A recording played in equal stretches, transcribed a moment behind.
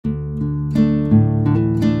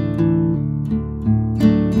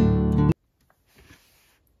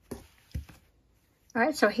All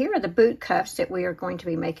right, so here are the boot cuffs that we are going to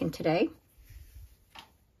be making today.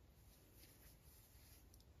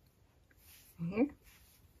 Here.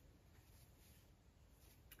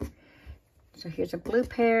 So here's a blue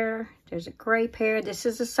pair, there's a gray pair. This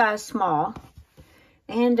is a size small.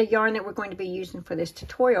 And the yarn that we're going to be using for this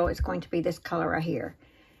tutorial is going to be this color right here.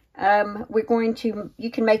 You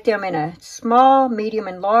can make them in a small, medium,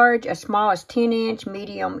 and large. A small is 10 inch,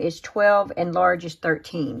 medium is 12, and large is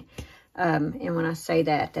 13. And when I say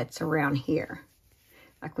that, that's around here.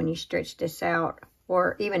 Like when you stretch this out,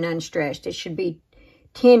 or even unstretched, it should be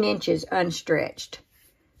 10 inches unstretched.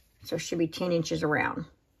 So it should be 10 inches around.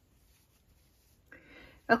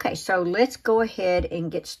 Okay, so let's go ahead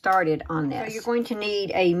and get started on this. So you're going to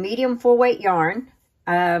need a medium full weight yarn.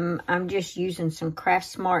 I'm just using some Craft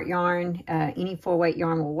Smart yarn. Any full weight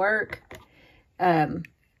yarn will work.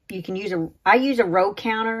 You can use I use a row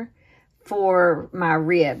counter for my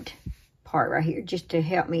ribbed part right here, just to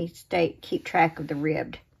help me keep track of the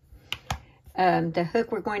ribbed. The hook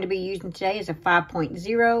we're going to be using today is a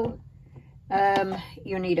 5.0.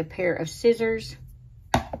 You'll need a pair of scissors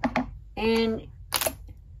and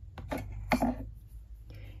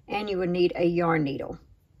you will need a yarn needle.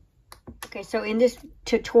 Okay, so in this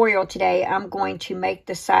tutorial today, I'm going to make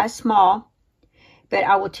the size small, but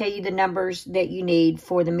I will tell you the numbers that you need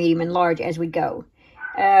for the medium and large as we go.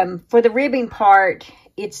 For the ribbing part,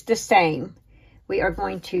 it's the same. We are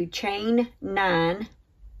going to chain 9.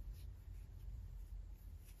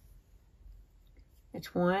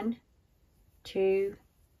 It's 1, 2,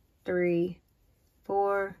 3,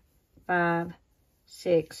 4, 5,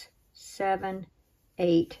 6, 7,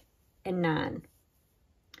 8, and 9.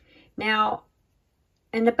 Now,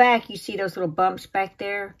 in the back, you see those little bumps back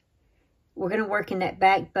there? We're going to work in that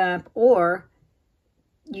back bump, or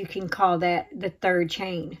you can call that the third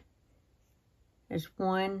chain. There's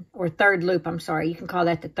one, or third loop, I'm sorry. You can call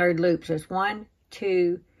that the third loop. So it's 1,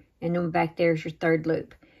 2, and then back there's your third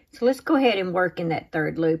loop. So let's go ahead and work in that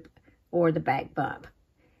third loop, or the back bump.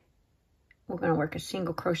 We're going to work a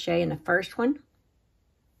single crochet in the first one.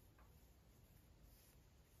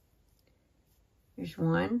 There's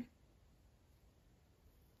 1,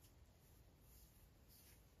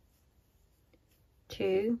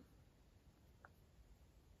 2,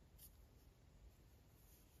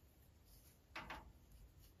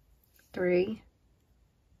 3,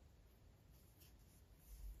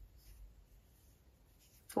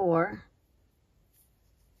 4,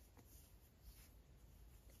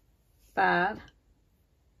 5,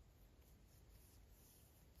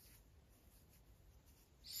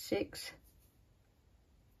 6,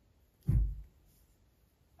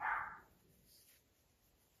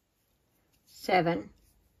 7,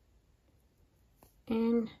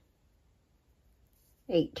 and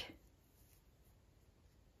 8.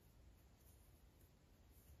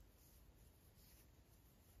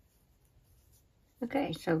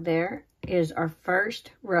 Okay, so there is our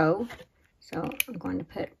first row. So I'm going to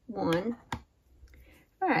put 1.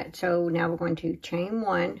 All right, so now we're going to chain 1.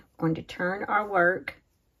 We're going to turn our work,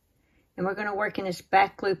 and we're going to work in this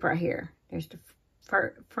back loop right here. There's the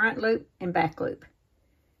front loop and back loop.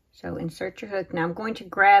 So insert your hook. Now I'm going to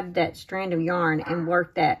grab that strand of yarn and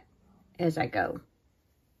work that as I go.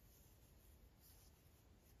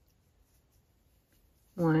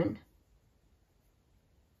 1,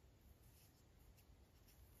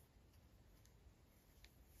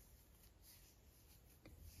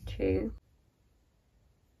 2,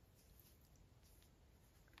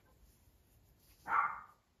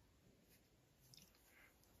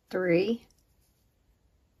 3,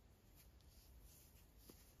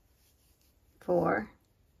 4,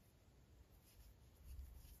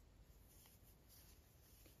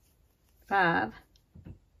 5,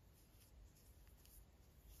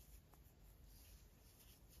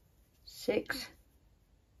 6,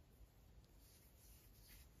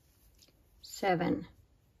 7,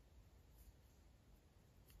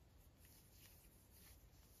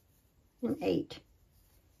 and 8.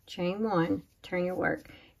 Chain 1, turn your work.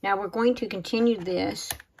 Now we're going to continue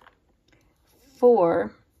this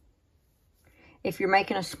for, if you're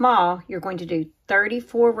making a small, you're going to do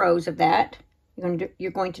 34 rows of that.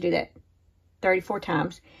 You're going to do that 34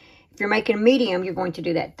 times. If you're making a medium, you're going to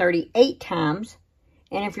do that 38 times.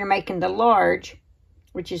 And if you're making the large,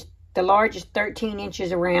 the large is 13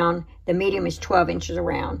 inches around, the medium is 12 inches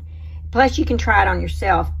around. Plus, you can try it on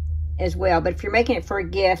yourself as well. But if you're making it for a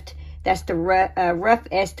gift, that's the rough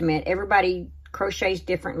estimate. Everybody crochets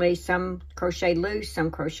differently. Some crochet loose, some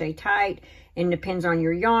crochet tight, and depends on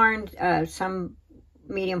your yarn. Some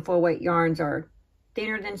medium full weight yarns are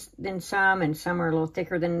thinner than some, and some are a little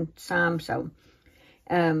thicker than some. So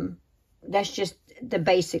that's just the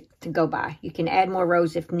basic to go by. You can add more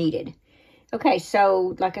rows if needed. Okay,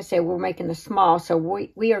 so like I said, we're making the small, so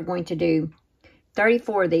we are going to do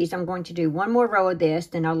 34 of these. I'm going to do one more row of this,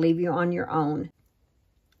 then I'll leave you on your own.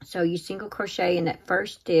 So you single crochet in that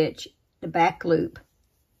first stitch, the back loop,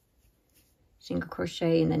 single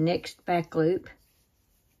crochet in the next back loop,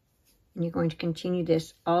 and you're going to continue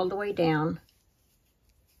this all the way down.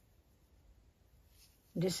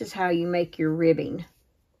 This is how you make your ribbing.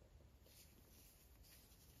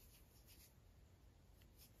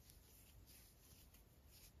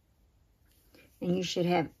 And you should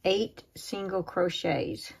have 8 single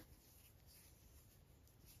crochets.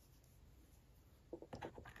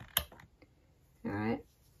 All right,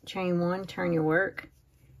 chain 1, turn your work,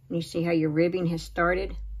 and you see how your ribbing has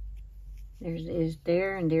started. There it is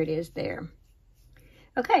there, and there it is there.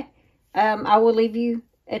 Okay, I will leave you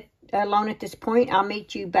alone at this point. I'll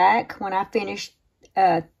meet you back when I finish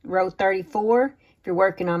row 34. If you're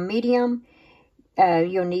working on medium,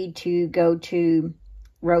 you'll need to go to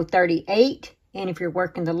row 38, and if you're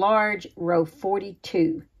working the large, row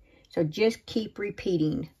 42. So just keep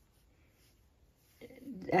repeating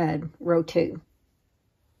row 2.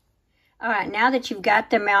 All right, now that you've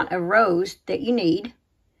got the amount of rows that you need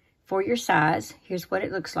for your size, here's what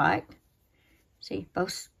it looks like. See,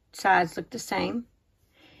 both sides look the same.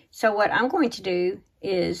 So what I'm going to do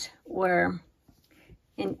is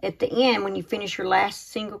at the end, when you finish your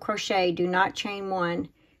last single crochet, do not chain 1.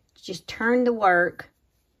 Just turn the work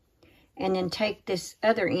and then take this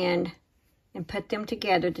other end and put them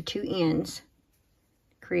together, the 2 ends.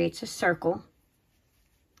 Creates a circle.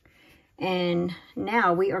 And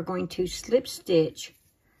now we are going to slip stitch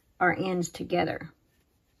our ends together.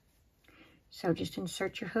 So just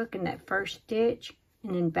insert your hook in that first stitch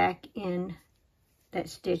and then back in that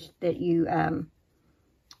stitch that you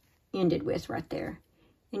ended with right there.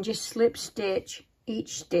 And just slip stitch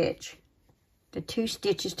each stitch, the 2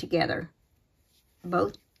 stitches together,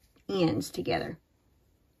 both ends together.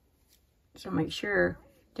 So make sure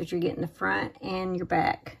that you're getting the front and your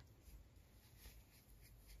back.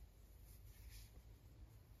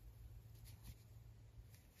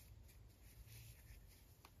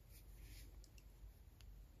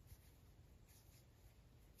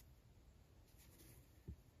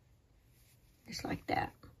 Just like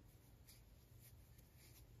that.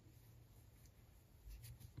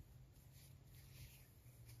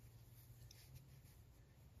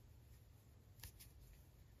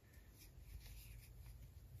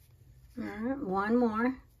 All right, one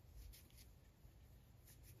more.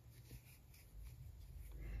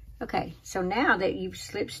 Okay, so now that you've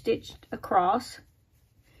slip stitched across,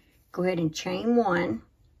 go ahead and chain 1,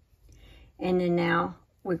 and then now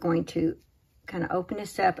we're going to kind of open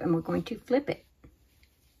this up and we're going to flip it.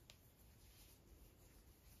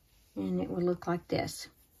 And it will look like this.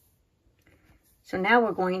 So now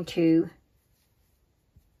we're going to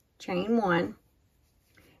chain 1.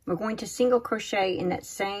 We're going to single crochet in that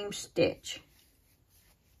same stitch.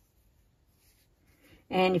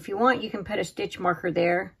 And if you want, you can put a stitch marker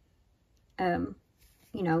there, you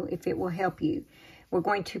know, if it will help you. We're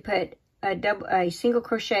going to put a single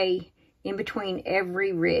crochet in between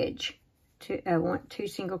every ridge. I want 2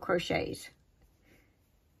 single crochets.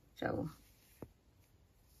 So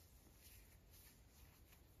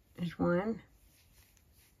there's 1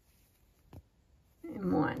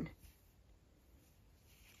 and 1.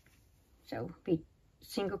 So be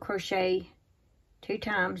single crochet 2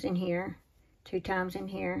 times in here, 2 times in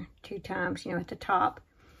here, 2 times, you know, at the top.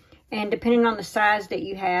 And depending on the size that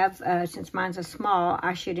you have, since mine's a small,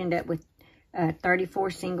 I should end up with 34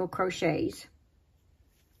 single crochets.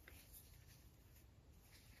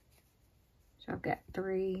 So I've got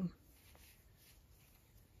 3.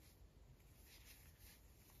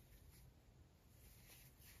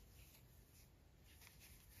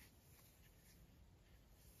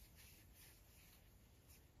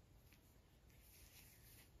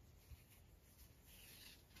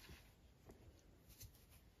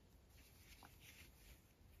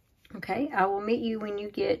 Okay, I will meet you when you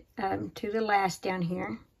get to the last down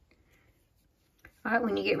here. All right,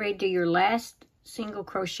 when you get ready to do your last single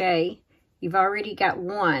crochet, you've already got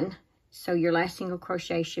 1, so your last single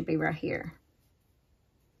crochet should be right here.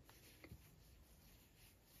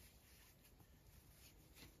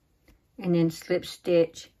 And then slip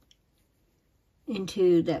stitch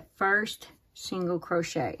into that first single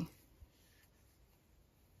crochet.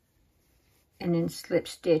 And then slip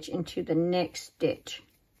stitch into the next stitch.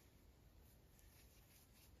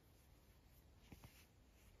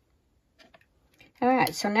 All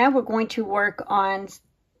right, so now we're going to work on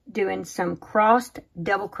doing some crossed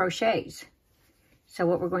double crochets. So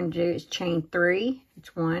what we're going to do is chain 3.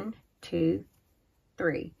 It's 1, 2,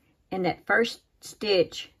 3. And that first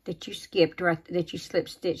stitch that you skipped, that you slip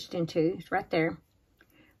stitched into, is right there.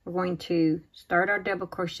 We're going to start our double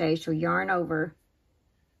crochet, so yarn over,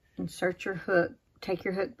 insert your hook, take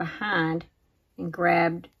your hook behind, and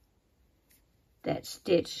grab that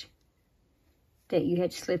stitch that you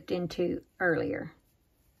had slipped into earlier.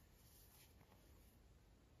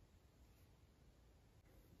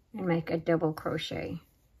 And make a double crochet.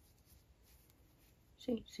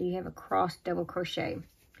 See, so you have a cross double crochet.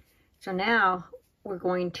 So now we're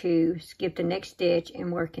going to skip the next stitch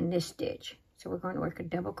and work in this stitch. So we're going to work a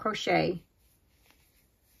double crochet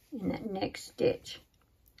in that next stitch.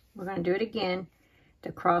 We're going to do it again,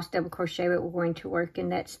 the cross double crochet, but we're going to work in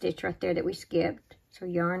that stitch right there that we skipped. So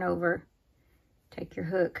yarn over, take your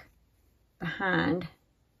hook behind.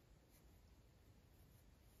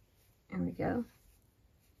 There we go.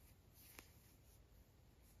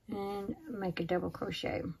 And make a double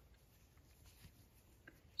crochet.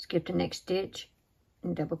 Skip the next stitch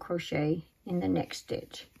and double crochet in the next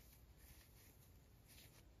stitch.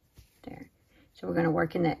 There. So we're going to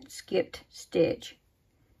work in that skipped stitch.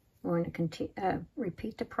 We're going to continue,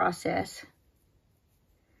 repeat the process.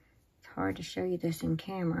 It's hard to show you this in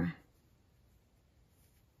camera.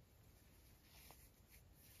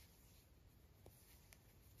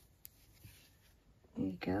 There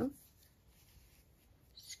you go.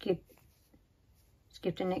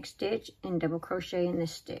 Skip the next stitch and double crochet in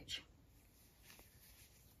this stitch.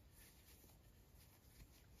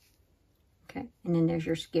 Okay, and then there's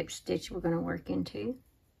your skip stitch we're going to work into.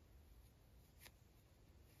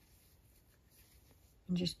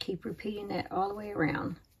 And just keep repeating that all the way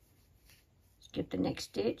around. Skip the next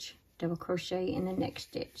stitch, double crochet in the next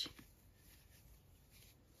stitch.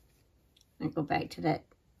 And go back to that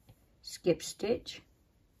skip stitch,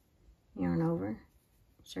 yarn over,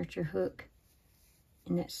 insert your hook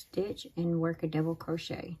in that stitch and work a double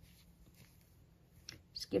crochet.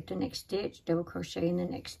 Skip the next stitch, double crochet in the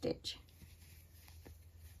next stitch.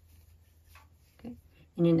 Okay,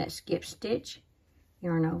 and in that skip stitch,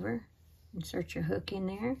 yarn over, insert your hook in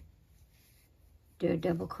there, do a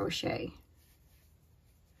double crochet.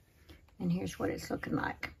 And here's what it's looking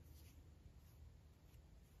like.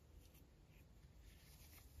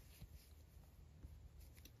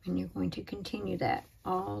 And you're going to continue that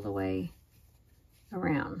all the way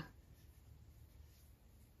around.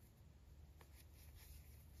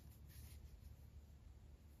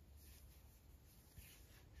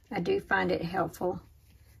 I do find it helpful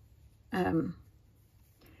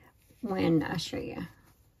when I show you,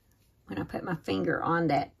 when I put my finger on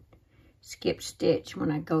that skip stitch when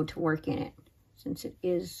I go to work in it, since it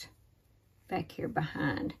is back here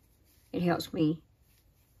behind, it helps me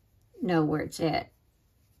know where it's at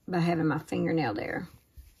by having my fingernail there.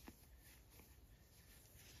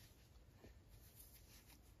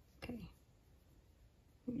 Okay,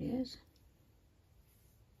 here it is.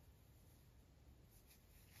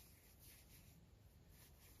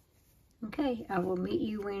 Okay, I will meet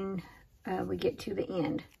you when we get to the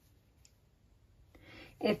end.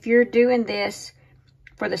 If you're doing this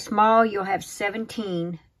for the small, you'll have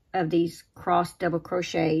 17 of these cross double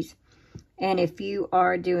crochets. And if you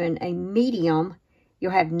are doing a medium,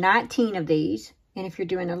 you'll have 19 of these. And if you're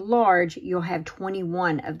doing a large, you'll have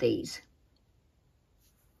 21 of these.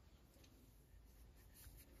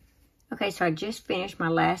 Okay, so I just finished my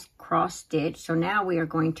last cross stitch. So now we are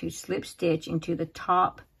going to slip stitch into the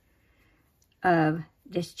top of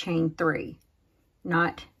this chain 3.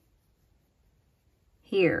 Not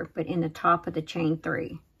here, but in the top of the chain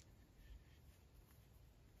 3.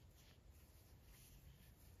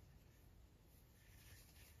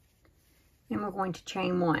 And we're going to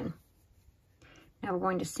chain 1. Now we're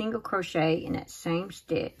going to single crochet in that same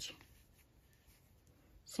stitch.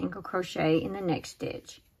 Single crochet in the next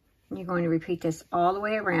stitch. And you're going to repeat this all the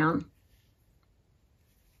way around.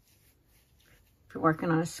 If you're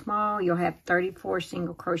working on a small, you'll have 34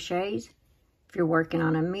 single crochets. If you're working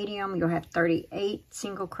on a medium, you'll have 38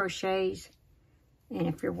 single crochets. And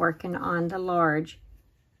if you're working on the large,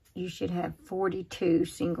 you should have 42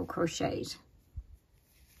 single crochets.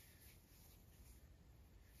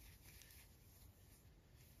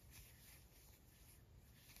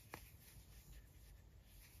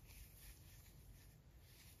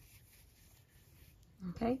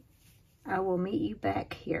 Okay, I will meet you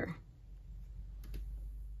back here.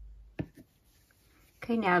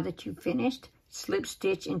 Okay, now that you've finished, slip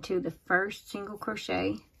stitch into the first single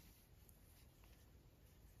crochet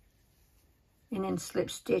and then slip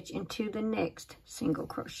stitch into the next single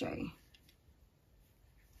crochet.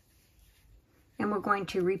 And we're going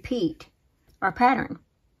to repeat our pattern.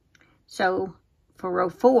 So for row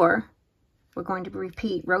 4, we're going to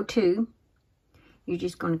repeat row 2. You're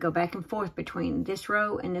just going to go back and forth between this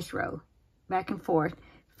row and this row, back and forth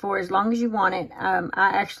for as long as you want it. I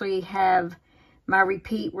actually have my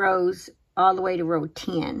repeat rows all the way to row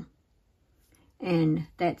 10, and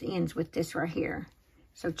that ends with this right here.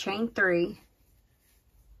 So chain 3,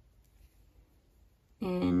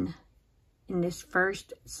 and in this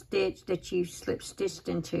first stitch that you slip stitched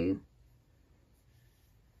into,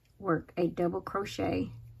 work a double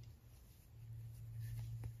crochet,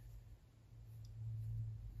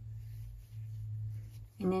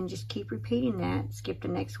 and then just keep repeating that. Skip the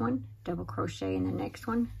next one, double crochet in the next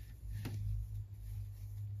one,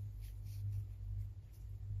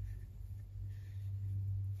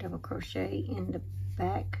 double crochet in the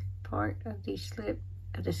back part of the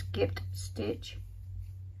skipped stitch,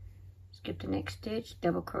 skip the next stitch,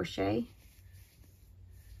 double crochet,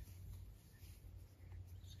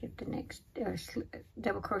 skip the next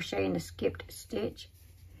double crochet in the skipped stitch.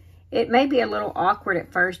 It may be a little awkward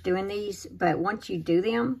at first doing these, but once you do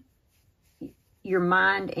them, your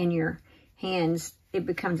mind and your hands, it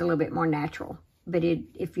becomes a little bit more natural. But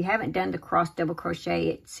if you haven't done the cross double crochet,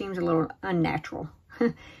 it seems a little unnatural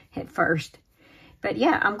at first. But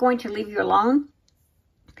yeah, I'm going to leave you alone.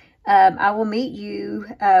 I will meet you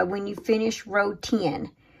when you finish row 10.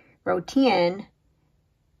 Row 10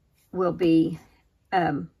 will be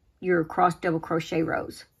your cross double crochet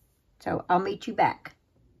rows. So I'll meet you back.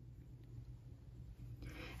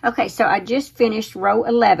 Okay, so I just finished row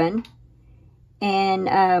 11,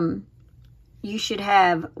 and you should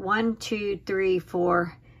have 1, 2, 3,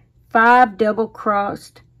 4, 5 double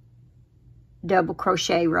crochet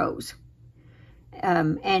rows.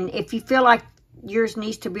 And if you feel like yours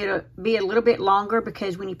needs to be a little bit longer,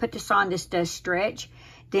 because when you put this on, this does stretch,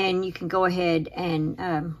 then you can go ahead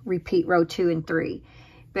and repeat row 2 and 3.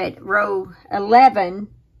 But row 11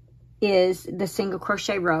 is the single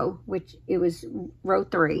crochet row, which it was row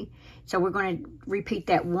 3. So we're going to repeat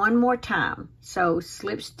that one more time. So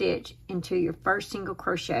slip stitch into your first single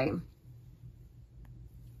crochet,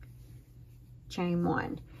 chain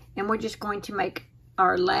 1, and we're just going to make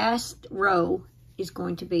our last row is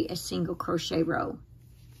going to be a single crochet row.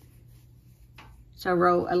 So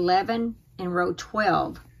row 11 and row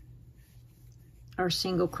 12 are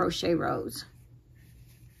single crochet rows.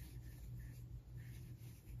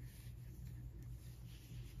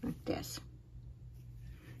 Like this.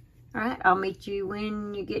 All right, I'll meet you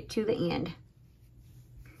when you get to the end.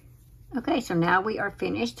 Okay, so now we are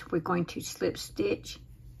finished. We're going to slip stitch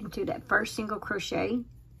into that first single crochet,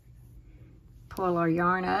 pull our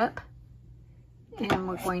yarn up, and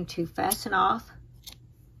we're going to fasten off.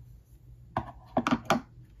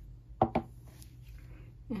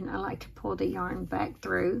 And I like to pull the yarn back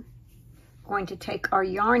through. We're going to take our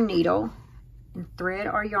yarn needle and thread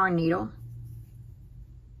our yarn needle.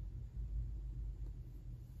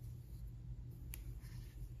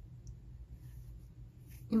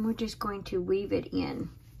 And we're just going to weave it in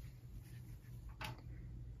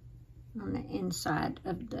on the inside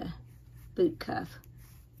of the boot cuff.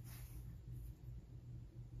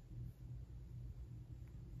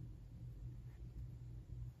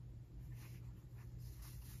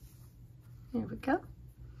 There we go.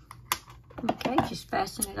 Okay, just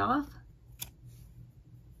fasten it off.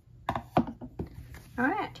 All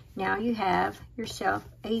right, now you have yourself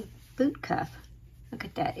a boot cuff. Look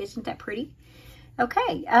at that, isn't that pretty?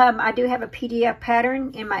 Okay, I do have a PDF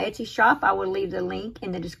pattern in my Etsy shop. I will leave the link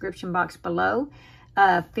in the description box below.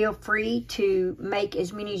 Feel free to make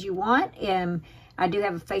as many as you want. I do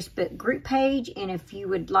have a Facebook group page, and if you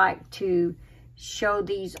would like to show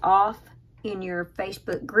these off in your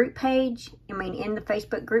Facebook group page, in the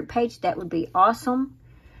Facebook group page, that would be awesome.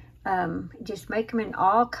 Just make them in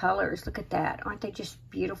all colors. Look at that. Aren't they just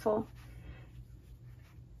beautiful?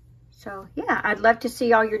 So yeah, I'd love to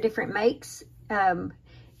see all your different makes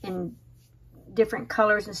and different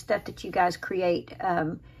colors and stuff that you guys create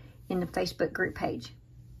in the Facebook group page.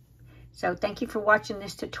 So thank you for watching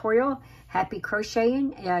this tutorial. Happy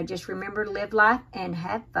crocheting. Just remember to live life and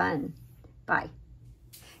have fun. Bye.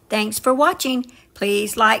 Thanks for watching.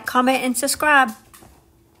 Please like, comment, and subscribe.